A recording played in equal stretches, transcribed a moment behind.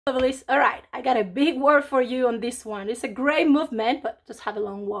fabulous. All right, I got a big word for you on this one. It's a great movement, but just have a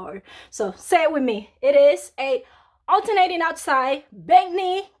long word. So say it with me. It is a alternating outside bent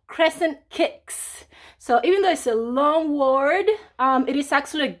knee crescent kicks. So even though it's a long word, it is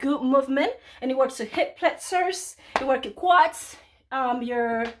actually a good movement, and it works your hip flexors, it works your quads,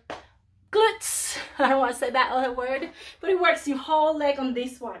 your glutes. I don't want to say that other word, but it works your whole leg on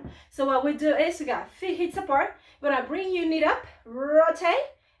this one. So what we do is we got feet hips apart. We're gonna bring your knee up, rotate,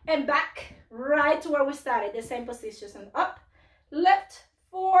 and back right to where we started. The same positions, and up, left,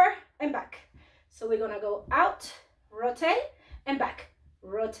 forward, and back. So we're gonna go out, rotate, and back,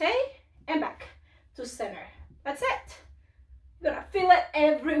 rotate, and back to center. That's it. You're gonna feel it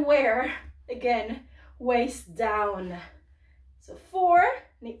everywhere. Again, waist down. So forward,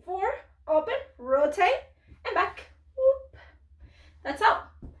 knee forward, open, rotate, and back. Whoop. That's all.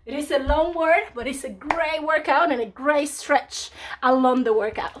 It is a long word, but it's a great workout and a great stretch along the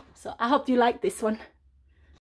workout. So I hope you like this one.